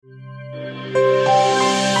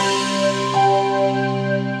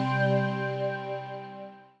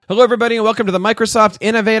Hello, everybody, and welcome to the Microsoft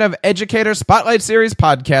Innovative Educator Spotlight Series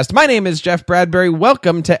podcast. My name is Jeff Bradbury.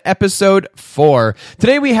 Welcome to episode 4.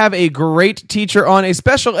 Today we have a great teacher on, a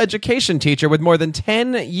special education teacher with more than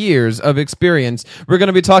 10 years of experience. We're going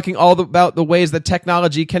to be talking all about the ways that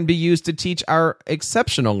technology can be used to teach our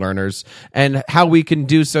exceptional learners and how we can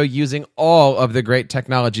do so using all of the great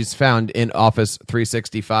technologies found in Office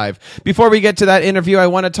 365. Before we get to that interview, I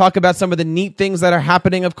want to talk about some of the neat things that are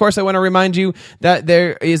happening. Of course, I want to remind you that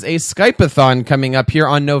there is a Skype-a-thon coming up here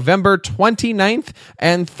on November 29th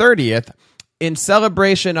and 30th in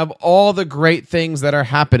celebration of all the great things that are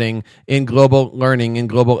happening in global learning and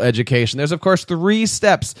global education. There's, of course, 3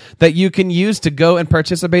 steps that you can use to go and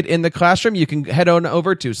participate in the classroom. You can head on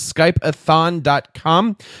over to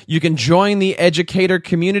skypeathon.com. You can join the educator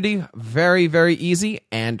community. Very, very easy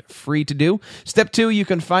and free to do. Step 2, you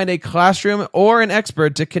can find a classroom or an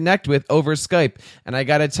expert to connect with over Skype. And I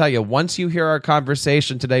got to tell you, once you hear our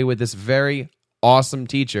conversation today with this very awesome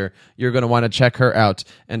teacher, you're going to want to check her out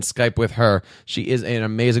and Skype with her. She is an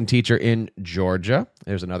amazing teacher in Georgia.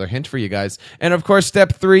 There's another hint for you guys. And of course,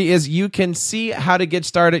 step 3 is you can see how to get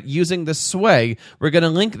started using the Sway. We're going to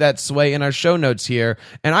link that Sway in our show notes here.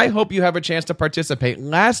 And I hope you have a chance to participate.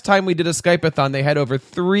 Last time we did a Skype-a-thon, they had over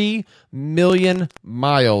 3 million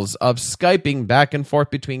miles of Skyping back and forth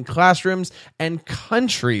between classrooms and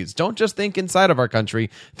countries. Don't just think inside of our country.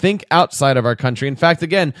 Think outside of our country. In fact,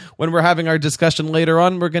 again, when we're having our discussion later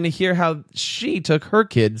on, we're going to hear how she took her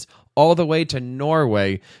kids all the way to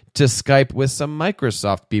Norway to Skype with some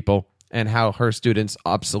Microsoft people and how her students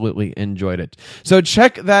absolutely enjoyed it. So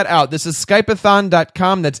check that out. This is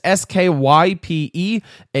skypeathon.com. That's SKYPEATHON.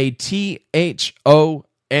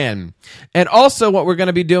 And also what we're going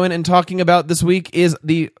to be doing and talking about this week is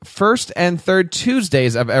the first and third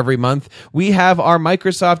Tuesdays of every month. We have our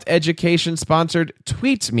Microsoft Education sponsored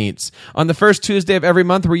Tweet Meets. On the first Tuesday of every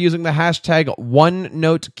month, we're using the hashtag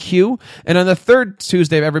OneNoteQ. And on the third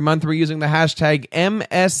Tuesday of every month, we're using the hashtag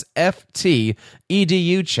MSFT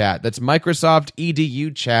EDU chat. That's Microsoft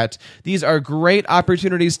EDU chat. These are great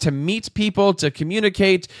opportunities to meet people, to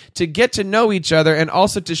communicate, to get to know each other, and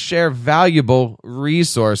also to share valuable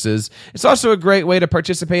resources. It's also a great way to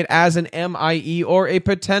participate as an MIE or a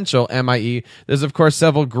potential MIE. There's, of course,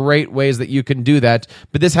 several great ways that you can do that,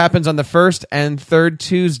 but this happens on the first and third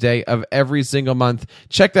Tuesday of every single month.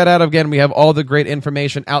 Check that out. Again, we have all the great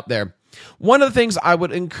information out there. One of the things I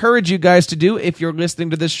would encourage you guys to do if you're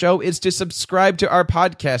listening to this show is to subscribe to our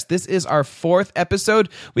podcast. This is our 4th episode.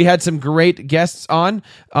 We had some great guests on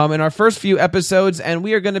in our first few episodes, and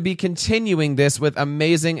we are going to be continuing this with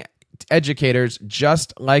amazing educators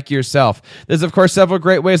just like yourself. There's, of course, several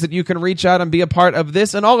great ways that you can reach out and be a part of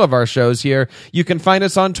this and all of our shows here. You can find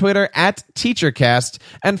us on Twitter at TeacherCast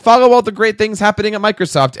and follow all the great things happening at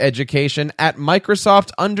Microsoft Education at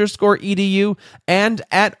Microsoft_EDU and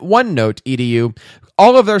at OneNote EDU.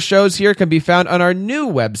 All of our shows here can be found on our new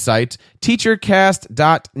website,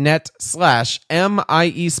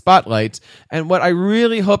 teachercast.net/MIE Spotlight. And what I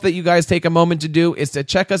really hope that you guys take a moment to do is to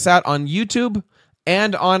check us out on YouTube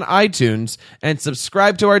and on iTunes, and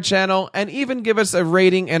subscribe to our channel, and even give us a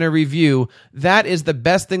rating and a review. That is the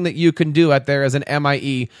best thing that you can do out there as an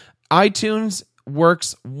MIE. iTunes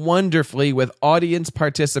works wonderfully with audience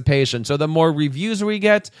participation. So the more reviews we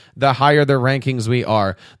get, the higher the rankings we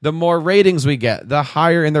are. The more ratings we get, the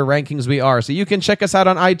higher in the rankings we are. So you can check us out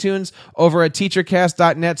on iTunes over at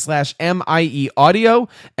teachercast.net/MIE audio,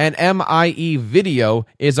 and MIE video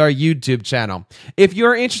is our YouTube channel. If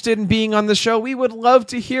you're interested in being on the show, we would love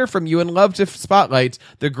to hear from you and love to spotlight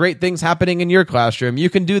the great things happening in your classroom. You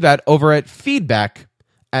can do that over at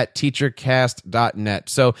feedback@teachercast.net.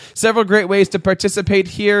 So several great ways to participate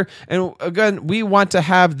here. And again, we want to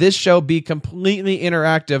have this show be completely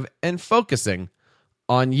interactive and focusing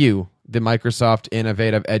on you, the Microsoft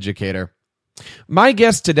Innovative Educator. My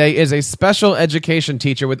guest today is a special education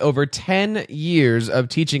teacher with over 10 years of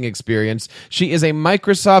teaching experience. She is a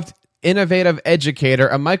Microsoft Innovative Educator,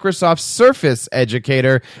 a Microsoft Surface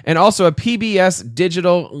Educator, and also a PBS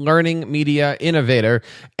Digital Learning Media Innovator.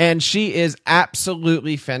 And she is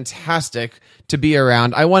absolutely fantastic to be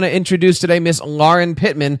around. I want to introduce today Miss Lauren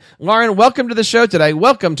Pittman. Lauren, welcome to the show today.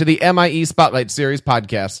 Welcome to the MIE Spotlight Series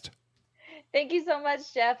podcast. Thank you so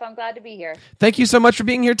much, Jeff. I'm glad to be here. Thank you so much for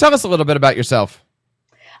being here. Tell us a little bit about yourself.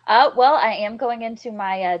 Well, I am going into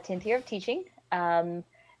my 10th year of teaching.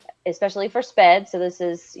 Especially for SPED. So this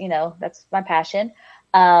is, that's my passion.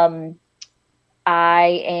 I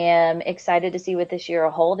am excited to see what this year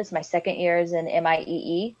will hold. It's my 2nd year as an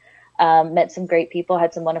MIEE. met some great people,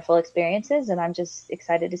 had some wonderful experiences, and I'm just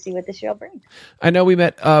excited to see what this year will bring. I know we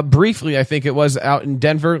met briefly, I think it was out in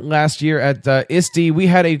Denver last year at ISTE. We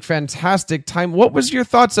had a fantastic time. What was your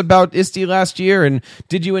thoughts about ISTE last year, and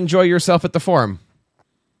did you enjoy yourself at the forum?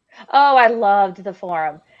 Oh, I loved the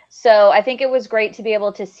forum. So I think it was great to be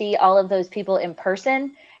able to see all of those people in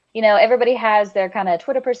person. You know, everybody has their kind of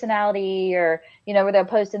Twitter personality or, you know, where they'll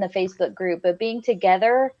post in the Facebook group, but being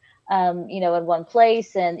together, you know, in one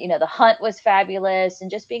place, and, you know, the hunt was fabulous,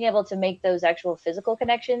 and just being able to make those actual physical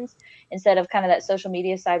connections instead of kind of that social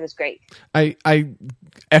media side was great. I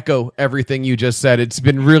echo everything you just said. It's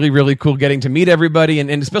been really, really cool getting to meet everybody,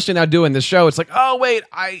 and especially now doing the show. It's like, oh, wait,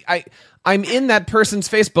 I'm in that person's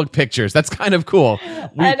Facebook pictures. That's kind of cool.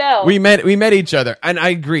 I know. We met each other, and I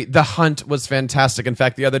agree. The hunt was fantastic. In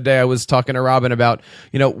fact, the other day I was talking to Robin about,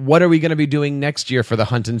 you know, what are we going to be doing next year for the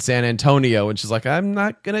hunt in San Antonio? And she's like, I'm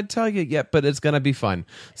not going to tell you yet, but it's going to be fun.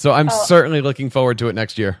 So I'm certainly looking forward to it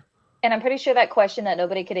next year. And I'm pretty sure that question that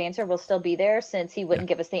nobody could answer will still be there, since he wouldn't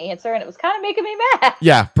give us the answer, and it was kind of making me mad.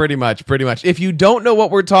 Yeah, pretty much. If you don't know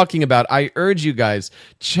what we're talking about, I urge you guys,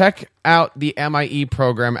 check out the MIE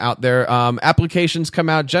program out there. Applications come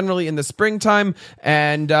out generally in the springtime,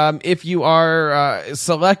 and if you are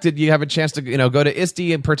selected, you have a chance to, you know, go to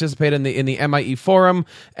ISTE and participate in the MIE forum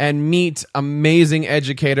and meet amazing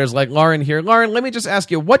educators like Lauren here. Lauren, let me just ask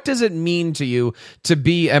you, what does it mean to you to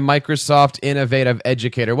be a Microsoft Innovative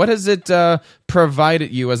Educator? What has it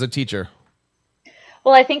provided you as a teacher?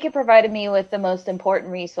 Well, I think it provided me with the most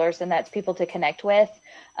important resource, and that's people to connect with.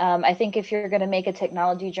 I think if you're going to make a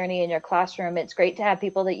technology journey in your classroom, it's great to have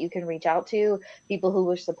people that you can reach out to, people who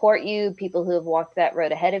will support you, people who have walked that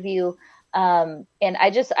road ahead of you. And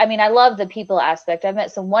I love the people aspect. I've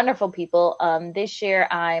met some wonderful people. This year,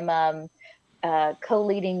 I'm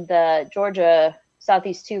co-leading the Georgia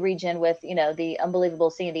Southeast 2 region with, you know, the unbelievable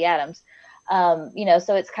Sandy Adams. You know,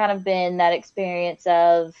 so it's kind of been that experience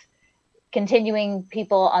of continuing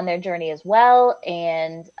people on their journey as well.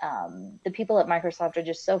 And the people at Microsoft are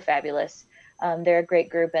just so fabulous. They're a great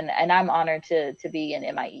group, and I'm honored to be in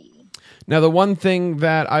MIE. Now, the one thing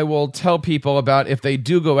that I will tell people about, if they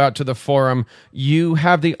do go out to the forum, you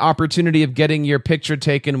have the opportunity of getting your picture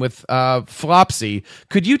taken with Flopsy.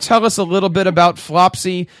 Could you tell us a little bit about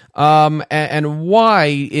Flopsy, and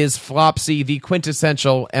why is Flopsy the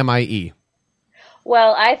quintessential MIE?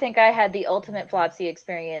 Well, I think I had the ultimate Flopsy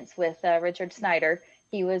experience with Richard Snyder.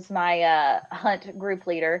 He was my hunt group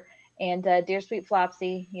leader, and dear sweet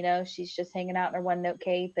Flopsy, you know, she's just hanging out in her one note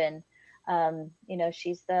cape, and you know,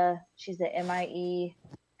 she's the MIE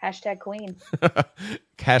hashtag queen.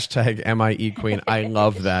 Hashtag MIE queen. I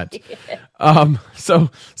love that. Yeah. So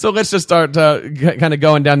let's just start kind of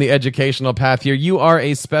going down the educational path here. You are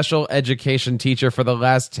a special education teacher for the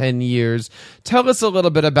last 10 years. Tell us a little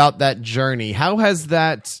bit about that journey. How has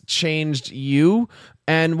that changed you?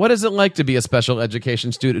 And what is it like to be a special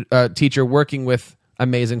education teacher working with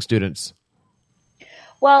amazing students?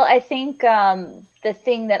 Well, I think the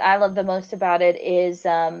thing that I love the most about it is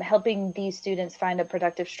helping these students find a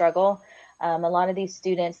productive struggle. A lot of these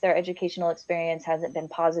students, their educational experience hasn't been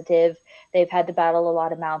positive. They've had to battle a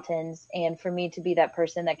lot of mountains. And for me to be that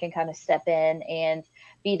person that can kind of step in and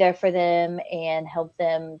be there for them and help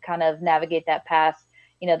them kind of navigate that path,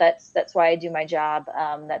 you know, that's why I do my job.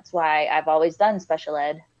 That's why I've always done special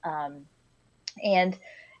ed. And,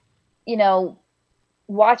 you know,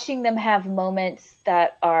 watching them have moments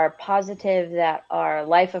that are positive, that are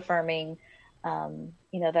life affirming,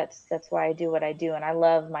 you know, that's why I do what I do. And I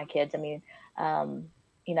love my kids. I mean,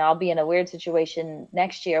 you know, I'll be in a weird situation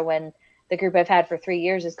next year when the group I've had for 3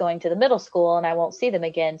 years is going to the middle school and I won't see them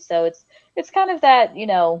again. So it's kind of that, you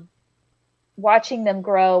know, watching them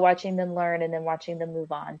grow, watching them learn, and then watching them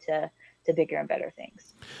move on to bigger and better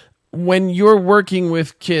things. When you're working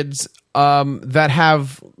with kids that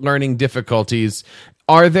have learning difficulties,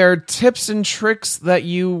 are there tips and tricks that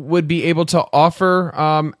you would be able to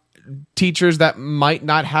offer teachers that might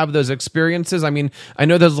not have those experiences? I mean, I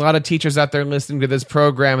know there's a lot of teachers out there listening to this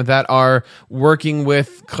program that are working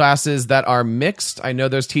with classes that are mixed. I know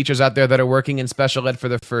there's teachers out there that are working in special ed for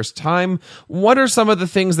the first time. What are some of the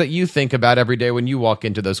things that you think about every day when you walk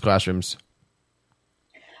into those classrooms?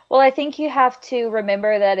 Well, I think you have to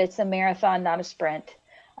remember that it's a marathon, not a sprint.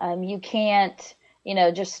 You can't, you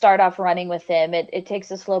know, just start off running with them. It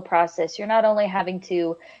takes a slow process. You're not only having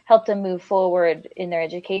to help them move forward in their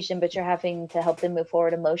education, but you're having to help them move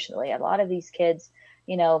forward emotionally. A lot of these kids,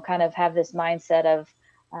 you know, kind of have this mindset of,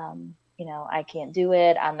 you know, I can't do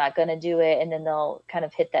it, I'm not going to do it. And then they'll kind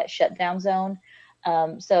of hit that shutdown zone.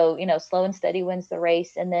 So, you know, slow and steady wins the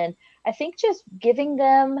race. And then I think just giving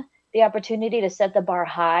them the opportunity to set the bar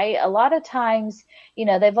high. A lot of times,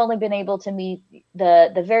 they've only been able to meet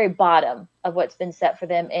the very bottom of what's been set for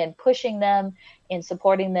them, and pushing them and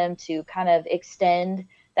supporting them to kind of extend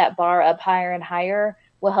that bar up higher and higher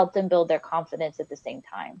will help them build their confidence at the same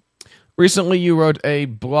time. Recently, you wrote a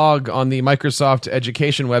blog on the Microsoft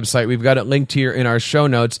Education website. We've got it linked here in our show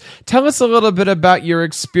notes. Tell us a little bit about your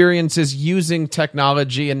experiences using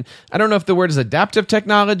technology. And I don't know if the word is adaptive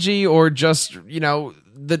technology or just,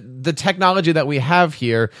 the technology that we have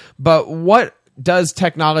here, but what does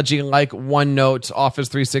technology like OneNote, Office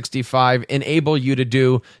 365 enable you to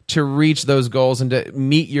do to reach those goals and to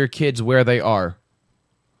meet your kids where they are?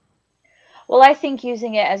 Well, I think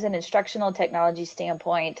using it as an instructional technology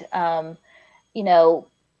standpoint,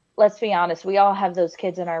 let's be honest, we all have those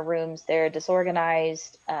kids in our rooms. They're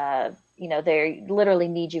disorganized. They literally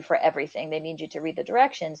need you for everything. They need you to read the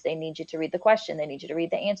directions. They need you to read the question. They need you to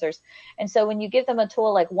read the answers. And so when you give them a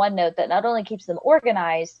tool like OneNote that not only keeps them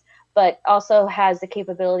organized, but also has the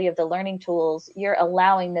capability of the learning tools, you're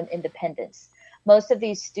allowing them independence. Most of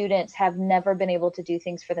these students have never been able to do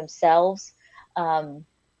things for themselves.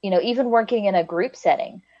 Even working in a group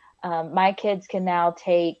setting, my kids can now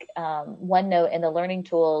take OneNote and the learning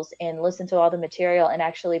tools and listen to all the material and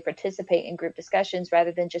actually participate in group discussions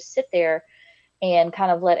rather than just sit there and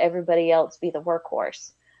kind of let everybody else be the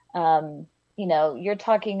workhorse. You're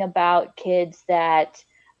talking about kids that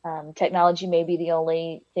technology may be the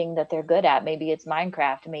only thing that they're good at. Maybe it's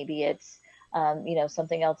Minecraft. Maybe it's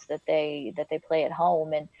something else that they play at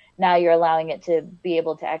home. And now you're allowing it to be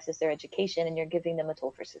able to access their education, and you're giving them a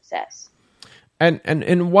tool for success. And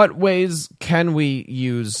in what ways can we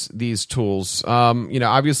use these tools?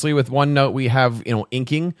 Obviously with OneNote, we have,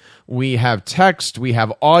 inking, we have text, we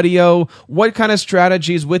have audio. What kind of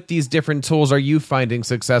strategies with these different tools are you finding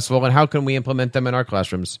successful, and how can we implement them in our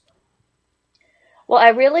classrooms? Well, I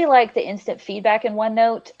really like the instant feedback in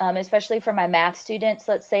OneNote, especially for my math students.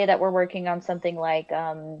 Let's say that we're working on something like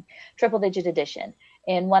triple digit addition,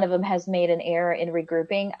 and one of them has made an error in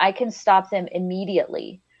regrouping. I can stop them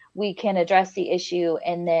immediately. We can address the issue,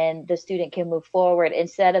 and then the student can move forward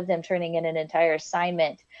instead of them turning in an entire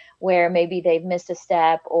assignment where maybe they've missed a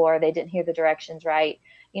step or they didn't hear the directions right.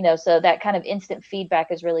 So that kind of instant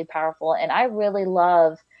feedback is really powerful. And I really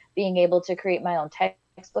love being able to create my own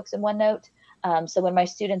textbooks in OneNote. So when my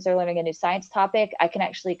students are learning a new science topic, I can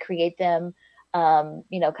actually create them, kind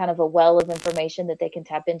of a well of information that they can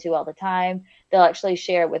tap into all the time. They'll actually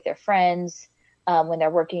share it with their friends when they're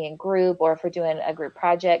working in group, or if we're doing a group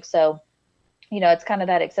project. So, it's kind of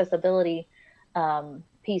that accessibility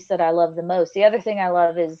piece that I love the most. The other thing I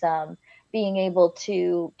love is being able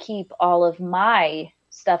to keep all of my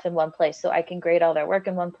stuff in one place, so I can grade all their work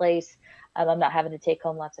in one place. I'm not having to take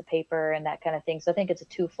home lots of paper and that kind of thing. So I think it's a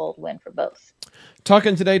twofold win for both.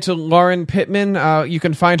 Talking today to Lauren Pittman. You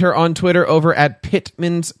can find her on Twitter over at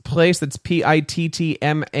Pittman's Place. That's Pittmans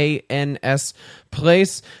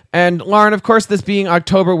Place. And Lauren, of course, this being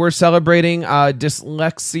October, we're celebrating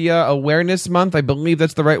Dyslexia Awareness Month. I believe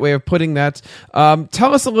that's the right way of putting that.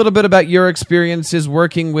 Tell us a little bit about your experiences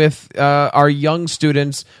working with our young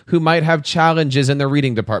students who might have challenges in their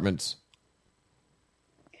reading departments.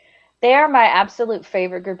 They are my absolute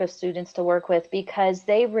favorite group of students to work with, because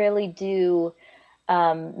they really do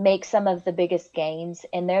make some of the biggest gains.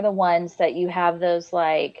 And they're the ones that you have those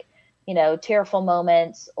tearful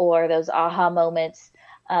moments or those aha moments.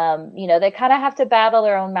 They kind of have to battle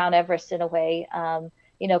their own Mount Everest in a way, kind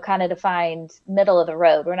of to find middle of the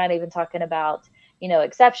road. We're not even talking about,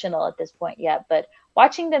 exceptional at this point yet, but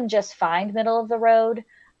watching them just find middle of the road,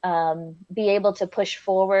 be able to push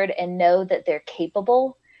forward and know that they're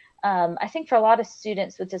capable. I think for a lot of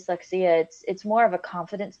students with dyslexia, it's more of a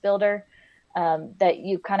confidence builder that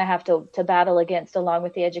you kind of have to battle against, along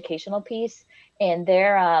with the educational piece. And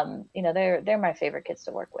they're my favorite kids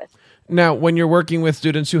to work with. Now, when you're working with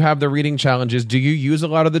students who have the reading challenges, do you use a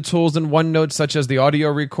lot of the tools in OneNote, such as the audio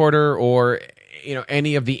recorder or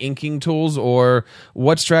any of the inking tools, or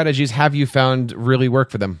what strategies have you found really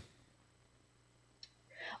work for them?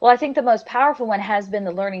 Well, I think the most powerful one has been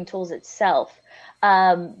the learning tools itself.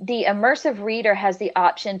 The immersive reader has the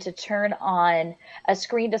option to turn on a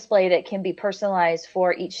screen display that can be personalized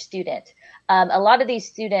for each student. A lot of these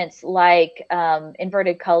students like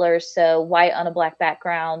inverted colors, so white on a black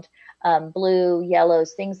background, blue,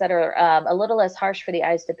 yellows, things that are a little less harsh for the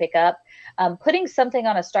eyes to pick up. Putting something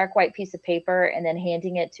on a stark white piece of paper and then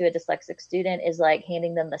handing it to a dyslexic student is like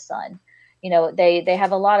handing them the sun. They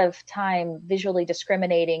have a lot of time visually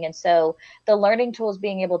discriminating. And so the learning tools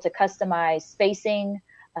being able to customize spacing,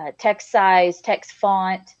 text size, text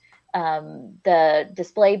font, the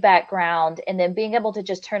display background, and then being able to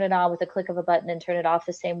just turn it on with a click of a button and turn it off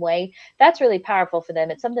the same way. That's really powerful for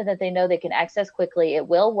them. It's something that they know they can access quickly. It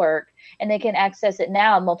will work, and they can access it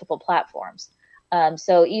now on multiple platforms.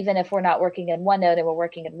 So even if we're not working in OneNote and we're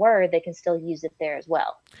working in Word, they can still use it there as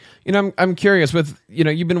well. I'm curious with,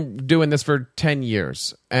 you've been doing this for 10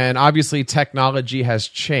 years and obviously technology has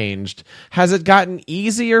changed. Has it gotten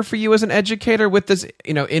easier for you as an educator with this,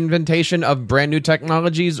 inventation of brand new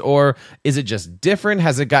technologies, or is it just different?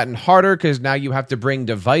 Has it gotten harder because now you have to bring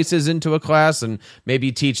devices into a class and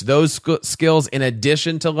maybe teach those skills in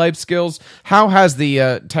addition to life skills? How has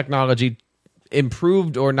the technology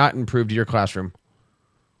improved or not improved your classroom?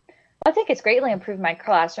 I think it's greatly improved my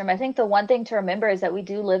classroom. I think the one thing to remember is that we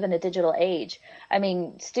do live in a digital age. I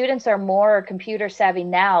mean, students are more computer savvy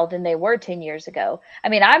now than they were 10 years ago. I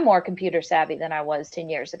mean, I'm more computer savvy than I was 10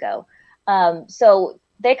 years ago. So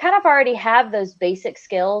they kind of already have those basic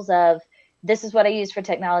skills of, this is what I use for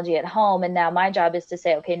technology at home. And now my job is to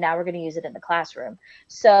say, okay, now we're going to use it in the classroom.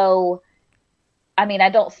 So, I mean, I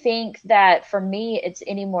don't think that for me, it's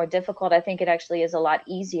any more difficult. I think it actually is a lot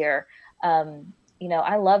easier.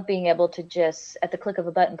 I love being able to just, at the click of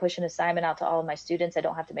a button, push an assignment out to all of my students. I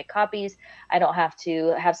don't have to make copies. I don't have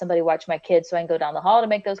to have somebody watch my kids so I can go down the hall to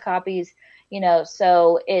make those copies.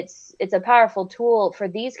 So it's a powerful tool for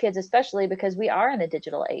these kids, especially because we are in a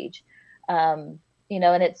digital age. And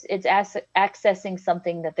it's accessing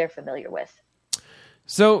something that they're familiar with.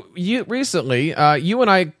 So you recently, you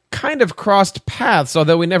and I kind of crossed paths,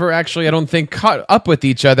 although we never actually, I don't think, caught up with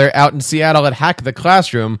each other out in Seattle at Hack the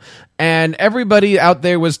Classroom. And everybody out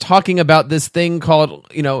there was talking about this thing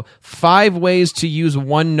called, 5 ways to use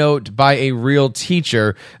OneNote by a real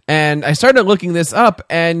teacher. And I started looking this up,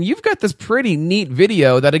 and you've got this pretty neat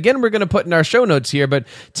video that, again, we're going to put in our show notes here. But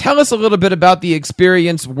tell us a little bit about the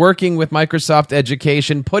experience working with Microsoft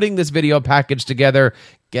Education, putting this video package together,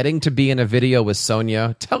 getting to be in a video with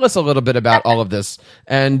Sonia. Tell us a little bit about all of this,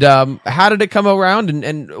 and how did it come around,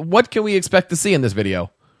 and what can we expect to see in this video?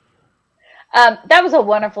 That was a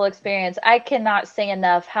wonderful experience. I cannot say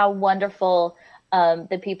enough how wonderful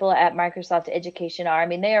the people at Microsoft Education are. I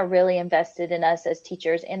mean, they are really invested in us as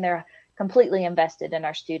teachers, and they're completely invested in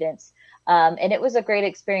our students. And it was a great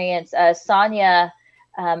experience. Sonia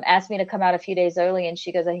asked me to come out a few days early, and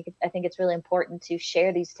she goes, I think it's really important to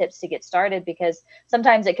share these tips to get started, because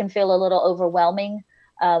sometimes it can feel a little overwhelming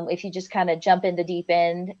if you just kind of jump in the deep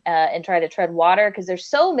end and try to tread water, because there's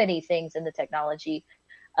so many things in the technology,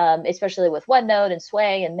 especially with OneNote and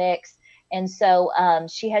Sway and Mix. And so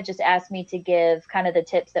she had just asked me to give kind of the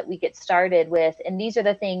tips that we get started with. And these are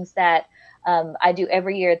the things that I do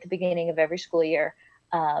every year at the beginning of every school year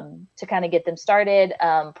to kind of get them started,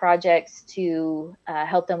 projects to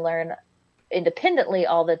help them learn independently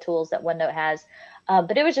all the tools that OneNote has.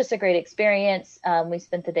 But it was just a great experience. We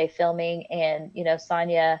spent the day filming, and,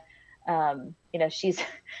 Sonia,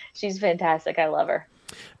 she's fantastic. I love her.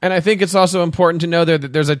 And I think it's also important to know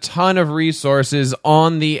that there's a ton of resources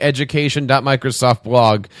on the education.microsoft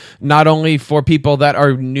blog, not only for people that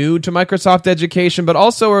are new to Microsoft Education, but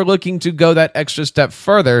also are looking to go that extra step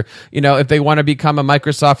further. If they want to become a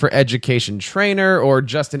Microsoft for Education trainer or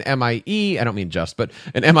just an MIE, I don't mean just, but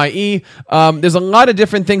an MIE. There's a lot of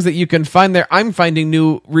different things that you can find there. I'm finding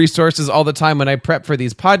new resources all the time when I prep for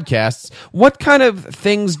these podcasts. What kind of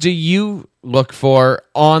things do you look for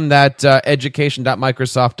on that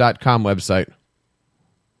education.microsoft.com website?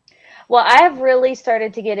 Well, I have really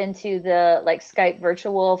started to get into the Skype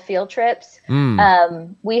virtual field trips.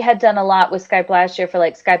 We had done a lot with Skype last year for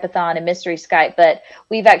Skype-a-thon and Mystery Skype, but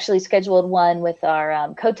we've actually scheduled one with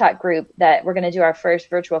our Code Talk group that we're going to do our first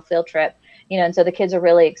virtual field trip. And so the kids are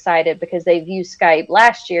really excited because they've used Skype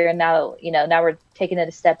last year, and now we're taking it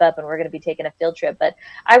a step up, and we're going to be taking a field trip. But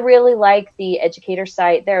I really like the educator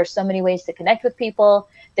site. There are so many ways to connect with people.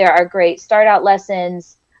 There are great start out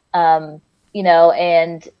lessons, and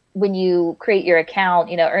when you create your account,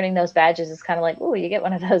 earning those badges is kind of like, ooh, you get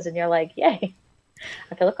one of those and you're like, yay,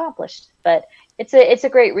 I feel accomplished. But it's a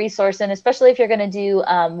great resource. And especially if you're going to do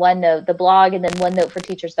OneNote, the blog, and then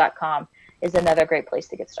OneNoteforTeachers.com is another great place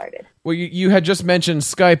to get started. Well, you had just mentioned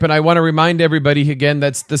Skype, and I want to remind everybody again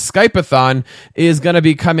that the Skype-a-thon is going to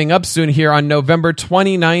be coming up soon here on November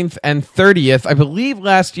 29th and 30th. I believe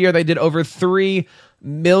last year they did over 3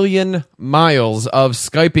 million miles of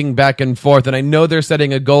Skyping back and forth, and I know they're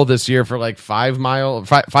setting a goal this year for 5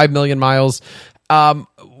 million miles. Do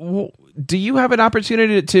you have an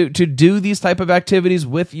opportunity to do these type of activities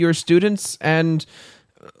with your students? And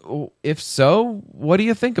if so, what do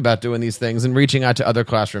you think about doing these things and reaching out to other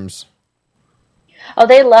classrooms? Oh,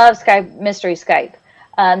 they love Skype, Mystery Skype.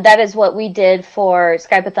 That is what we did for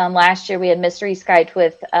Skype-a-thon last year. We had mystery Skyped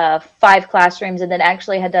with 5 classrooms, and then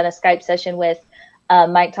actually had done a Skype session with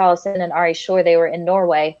Mike Tollison and Ari Shore. They were in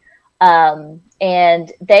Norway. And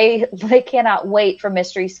they cannot wait for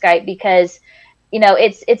mystery Skype because,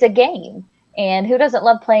 it's a game, and who doesn't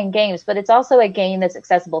love playing games, but it's also a game that's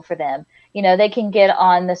accessible for them. They can get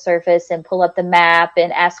on the surface and pull up the map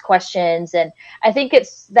and ask questions. And I think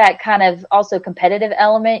it's that kind of also competitive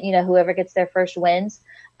element, whoever gets there first wins.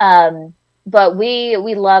 But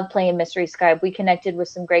we love playing mystery Skype. We connected with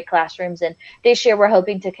some great classrooms, and this year we're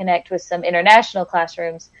hoping to connect with some international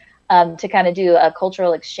classrooms to kind of do a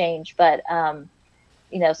cultural exchange. But,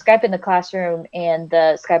 Skype in the classroom and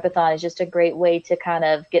the Skype-a-thon is just a great way to kind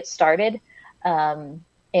of get started.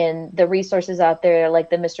 And the resources out there, like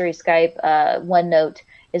the mystery Skype, OneNote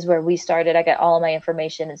is where we started. I got all of my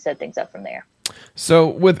information and set things up from there. So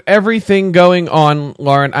with everything going on,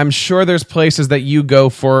 Lauren, I'm sure there's places that you go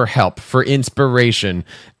for help, for inspiration.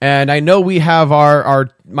 And I know we have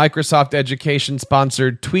our Microsoft Education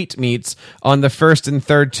sponsored tweet meets on the first and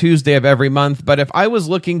third Tuesday of every month. But if I was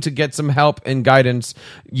looking to get some help and guidance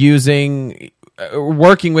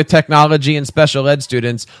working with technology and special ed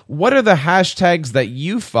students, what are the hashtags that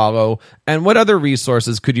you follow, and what other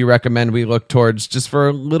resources could you recommend we look towards just for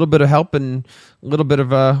a little bit of help and a little bit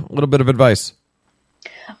of advice?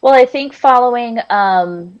 Well, I think following,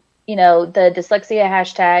 the dyslexia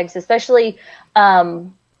hashtags, especially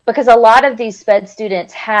because a lot of these SPED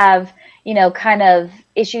students have, kind of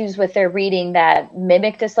issues with their reading that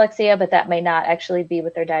mimic dyslexia, but that may not actually be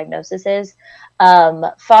what their diagnosis is.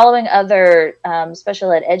 Following other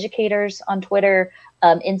special ed educators on Twitter,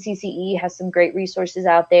 NCCE has some great resources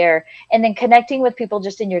out there, and then connecting with people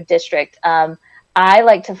just in your district. I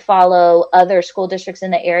like to follow other school districts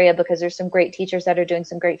in the area because there's some great teachers that are doing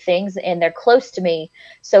some great things, and they're close to me.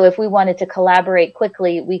 So if we wanted to collaborate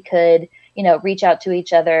quickly, we could, reach out to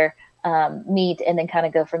each other, meet, and then kind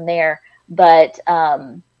of go from there. But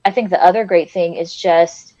I think the other great thing is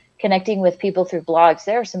just connecting with people through blogs.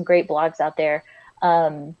 There are some great blogs out there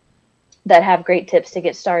that have great tips to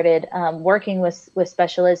get started working with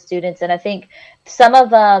special ed students. And I think some of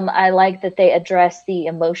them, I like that they address the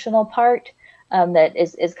emotional part that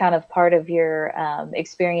is kind of part of your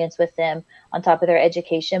experience with them on top of their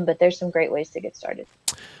education. But there's some great ways to get started.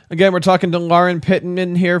 Again, we're talking to Lauren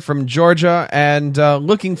Pittman here from Georgia, and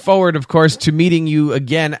looking forward, of course, to meeting you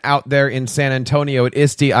again out there in San Antonio at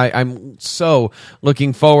ISTE. I'm so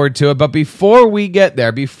looking forward to it. But before we get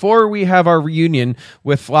there, before we have our reunion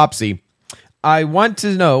with Flopsy, I want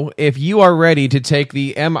to know if you are ready to take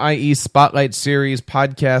the MIE Spotlight Series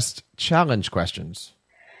podcast challenge questions.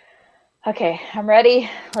 Okay, I'm ready.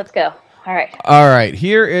 Let's go. All right.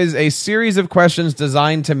 Here is a series of questions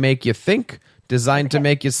designed to make you think, designed to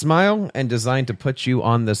make you smile, and designed to put you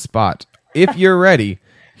on the spot. If you're ready,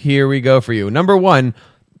 here we go for you. Number 1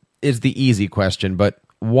 is the easy question, but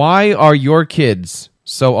why are your kids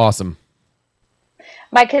so awesome?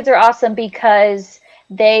 My kids are awesome because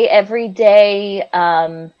they every day,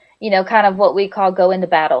 kind of what we call go into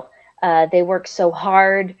battle. They work so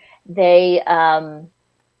hard. They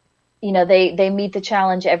meet the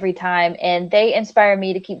challenge every time, and they inspire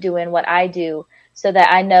me to keep doing what I do so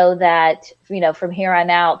that I know that, from here on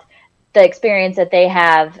out, the experience that they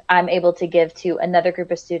have, I'm able to give to another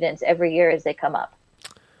group of students every year as they come up.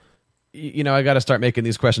 I got to start making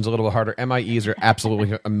these questions a little bit harder. MIEs are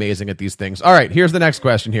absolutely amazing at these things. All right, here's the next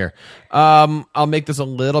question here. I'll make this a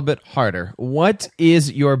little bit harder. What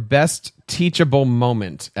is your best teachable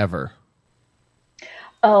moment ever?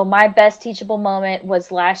 Oh, my best teachable moment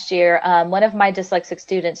was last year. One of my dyslexic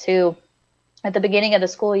students who, at the beginning of the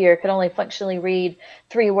school year, could only functionally read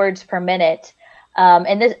 3 words per minute.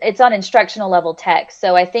 And it's on instructional level text.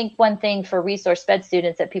 So I think one thing for resource SPED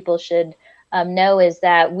students that people should know is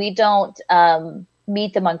that we don't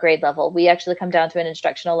meet them on grade level. We actually come down to an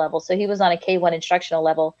instructional level. So he was on a K1 instructional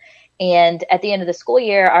level. And at the end of the school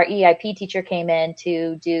year, our EIP teacher came in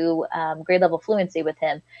to do grade level fluency with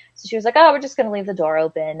him. So she was like, oh, we're just going to leave the door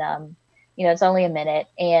open. It's only a minute.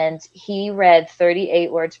 And he read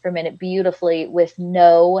 38 words per minute beautifully with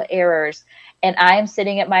no errors. And I am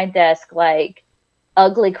sitting at my desk like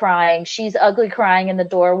ugly crying. She's ugly crying in the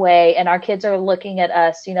doorway. And our kids are looking at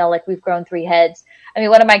us, like we've grown 3 heads. I mean,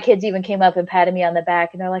 one of my kids even came up and patted me on the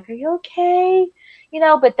back, and they're like, are you okay?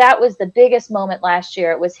 But that was the biggest moment last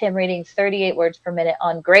year. It was him reading 38 words per minute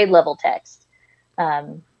on grade level text.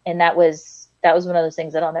 And that was one of those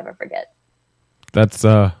things that I'll never forget. That's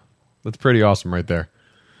pretty awesome right there.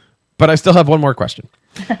 But I still have one more question.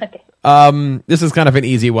 Okay. This is kind of an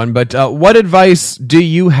easy one, but what advice do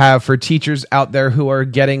you have for teachers out there who are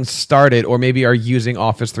getting started or maybe are using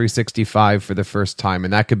Office 365 for the first time?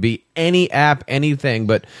 And that could be any app, anything,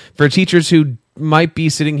 but for teachers who might be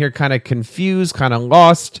sitting here kind of confused, kind of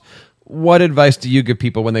lost, what advice do you give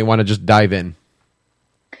people when they want to just dive in?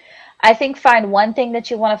 I think find one thing that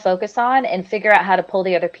you want to focus on and figure out how to pull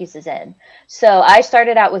the other pieces in. So I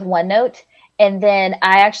started out with OneNote, and then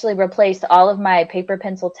I actually replaced all of my paper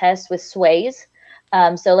pencil tests with Sways.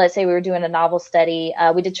 So let's say we were doing a novel study.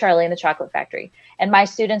 We did Charlie and the Chocolate Factory. And my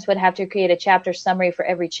students would have to create a chapter summary for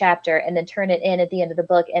every chapter and then turn it in at the end of the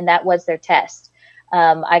book, and that was their test.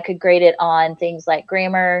 I could grade it on things like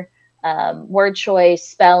grammar, word choice,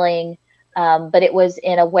 spelling, but it was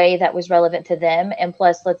in a way that was relevant to them. And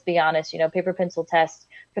plus, let's be honest, paper pencil tests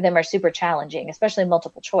for them are super challenging, especially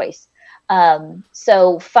multiple choice.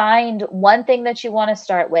 So find one thing that you want to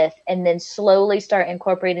start with and then slowly start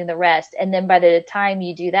incorporating the rest. And then by the time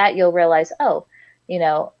you do that, you'll realize, I've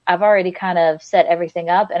already kind of set everything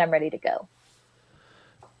up and I'm ready to go.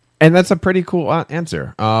 And that's a pretty cool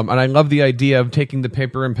answer. And I love the idea of taking the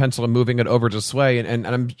paper and pencil and moving it over to Sway. And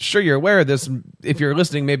I'm sure you're aware of this. If you're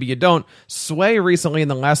listening, maybe you don't. Sway recently in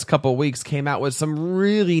the last couple of weeks came out with some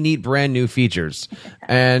really neat brand new features.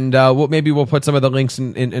 And maybe we'll put some of the links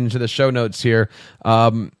into the show notes here.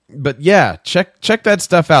 But yeah, check that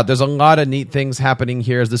stuff out. There's a lot of neat things happening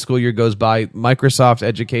here as the school year goes by. Microsoft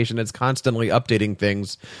Education is constantly updating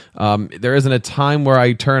things. There isn't a time where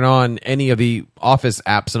I turn on any of the Office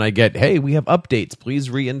apps and I get, hey, we have updates, please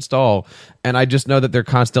reinstall. And I just know that they're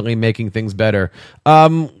constantly making things better.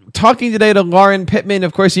 Talking today to Lauren Pittman.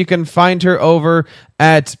 Of course, you can find her over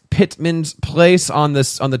at Pittman's Place on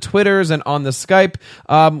the Twitters and on the Skype.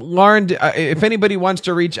 Lauren, if anybody wants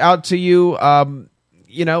to reach out to you,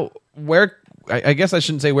 where, I guess I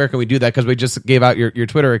shouldn't say where can we do that because we just gave out your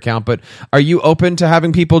Twitter account, but are you open to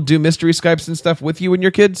having people do mystery Skypes and stuff with you and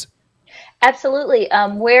your kids? Absolutely.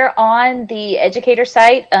 We're on the educator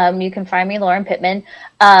site. You can find me, Lauren Pittman.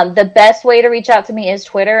 The best way to reach out to me is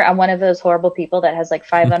Twitter. I'm one of those horrible people that has like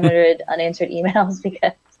 500 unanswered emails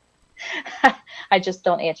because I just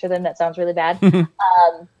don't answer them. That sounds really bad.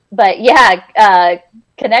 But yeah,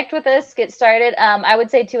 connect with us, get started. I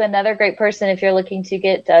would say to another great person, if you're looking to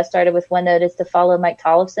get started with OneNote, is to follow Mike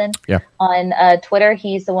Tollefson on Twitter.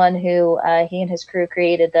 He's the one who, he and his crew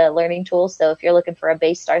created the learning tool. So if you're looking for a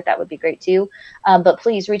base start, that would be great too. But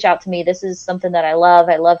please reach out to me. This is something that I love.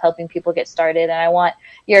 I love helping people get started. And I want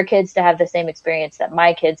your kids to have the same experience that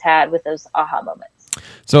my kids had with those aha moments.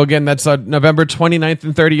 So again, that's November 29th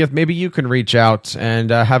and 30th. Maybe you can reach out and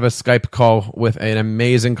have a Skype call with an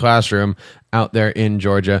amazing classroom out there in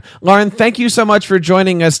Georgia. Lauren, thank you so much for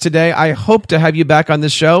joining us today. I hope to have you back on the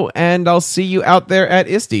show, and I'll see you out there at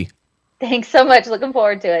ISTE. Thanks so much. Looking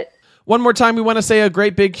forward to it. One more time, we want to say a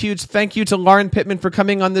great big huge thank you to Lauren Pittman for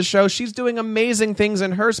coming on the show. She's doing amazing things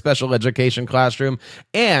in her special education classroom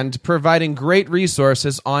and providing great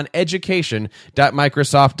resources on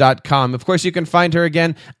education.microsoft.com. Of course, you can find her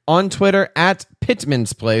again on Twitter at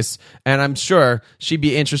Pittman's Place, and I'm sure she'd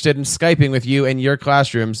be interested in Skyping with you in your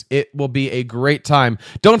classrooms. It will be a great time.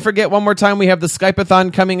 Don't forget, one more time, we have the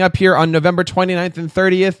Skype-a-thon coming up here on November 29th and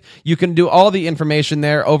 30th. You can do all the information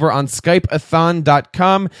there over on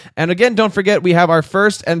Skypeathon.com. And again, don't forget, we have our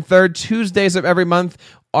first and third Tuesdays of every month,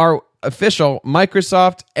 our official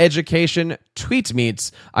Microsoft Education Tweet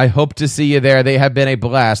Meets. I hope to see you there. They have been a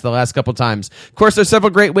blast the last couple times. Of course, there's several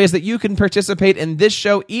great ways that you can participate in this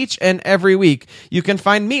show each and every week. You can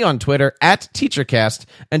find me on Twitter at TeacherCast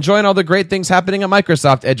and join all the great things happening at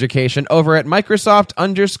Microsoft Education over at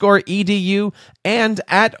Microsoft_EDU and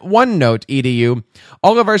at OneNote EDU.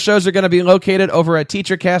 All of our shows are going to be located over at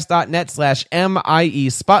teachercast.net/MIE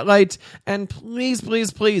Spotlight. And please,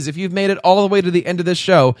 please, please, if you've made it all the way to the end of this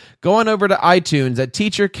show, go on over to iTunes at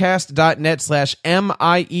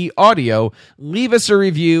teachercast.net/MIE Audio. Leave us a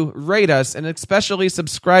review, rate us, and especially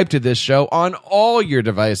subscribe to this show on all your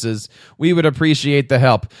devices. We would appreciate the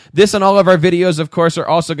help. This and all of our videos, of course, are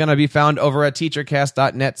also going to be found over at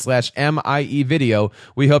teachercast.net/MIE Video.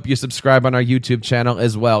 We hope you subscribe on our YouTube channel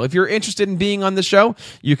as well. If you're interested in being on the show,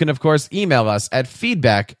 you can, of course, email us at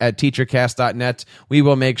feedback@teachercast.net. We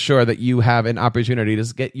will make sure that you have an opportunity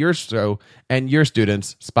to get your show and your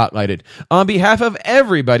students spotlighted. On behalf of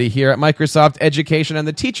everybody here at Microsoft Education and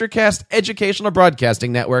the TeacherCast Educational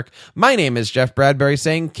Broadcasting Network, my name is Jeff Bradbury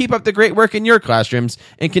saying keep up the great work in your classrooms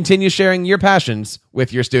and continue sharing your passions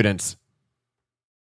with your students.